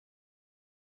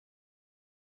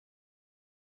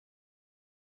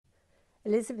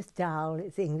Elisabeth Dowle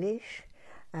is English.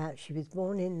 She was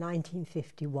born in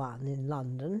 1951 in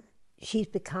London. She's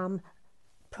become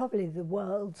probably the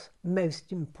world's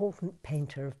most important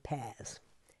painter of pears.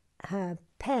 Her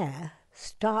Pear,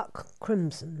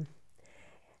 Starkrimson,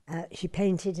 she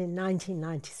painted in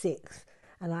 1996,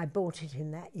 and I bought it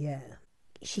in that year.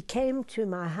 She came to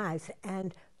my house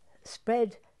and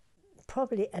spread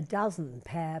probably a dozen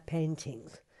Pear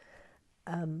paintings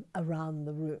around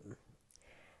the room.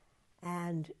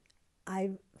 And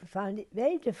I found it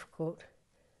very difficult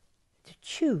to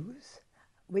choose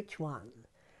which one.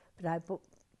 But I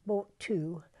bought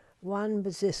two. One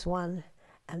was this one,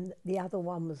 and the other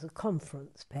one was a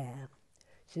conference pear,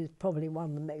 which is probably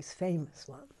one of the most famous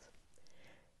ones.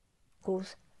 Of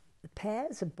course, the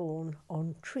pears are born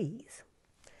on trees,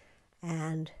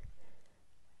 and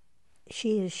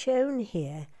she has shown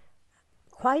here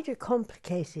quite a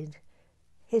complicated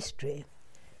history.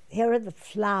 Here are the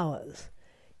flowers,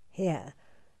 here,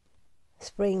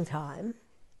 springtime.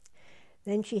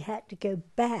 Then she had to go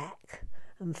back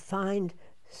and find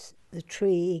the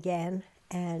tree again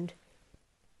and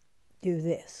do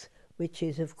this, which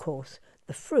is, of course,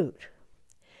 the fruit.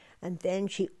 And then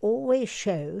she always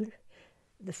showed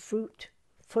the fruit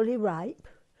fully ripe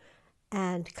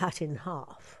and cut in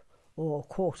half or a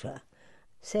quarter,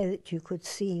 so that you could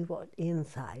see what the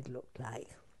inside looked like.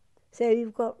 So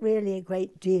you've got really a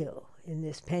great deal in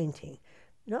this painting,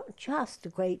 not just a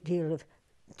great deal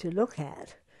to look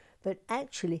at, but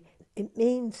actually it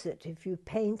means that if you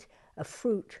paint a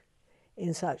fruit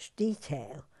in such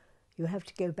detail, you have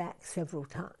to go back several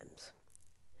times.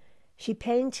 She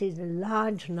painted a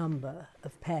large number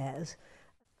of pears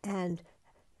and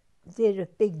did a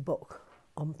big book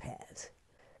on pears.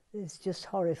 It's just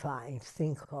horrifying to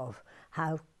think of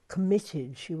how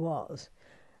committed she was,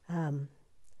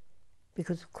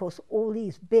 because of course all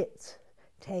these bits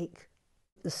take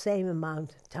the same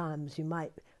amount of time as you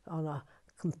might on a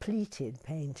completed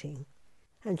painting.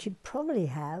 And she'd probably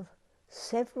have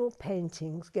several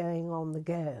paintings going on the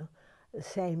go the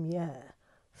same year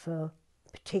for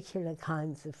particular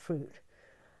kinds of fruit.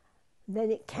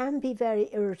 Then it can be very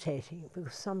irritating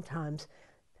because sometimes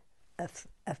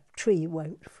a tree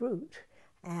won't fruit.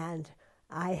 And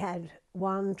I had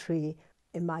one tree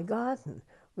in my garden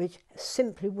which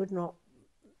simply would not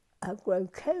grow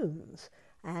cones,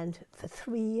 and for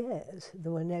 3 years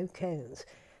there were no cones.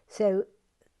 So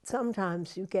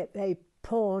sometimes you get very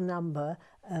poor number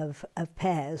of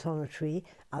pears on a tree,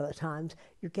 other times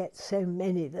you get so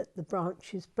many that the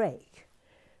branches break.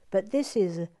 But this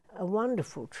is a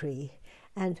wonderful tree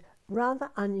and rather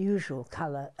unusual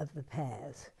colour of the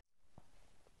pears.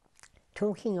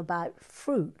 Talking about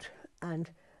fruit and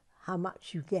how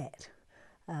much you get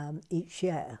each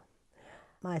year.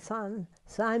 My son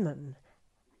Simon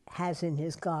has in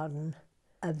his garden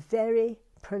a very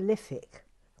prolific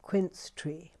quince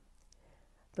tree.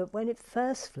 But when it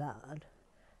first flowered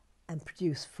and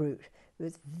produced fruit, it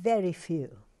was very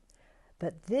few.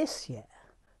 But this year,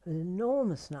 an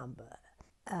enormous number,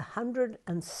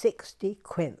 160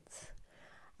 quince.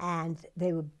 And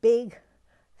they were big,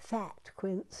 fat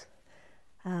quince.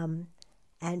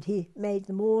 And he made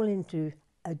them all into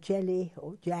a jelly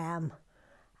or jam.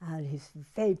 And he's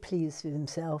very pleased with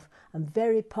himself and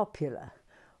very popular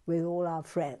with all our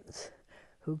friends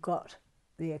who got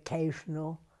the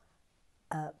occasional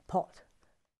pot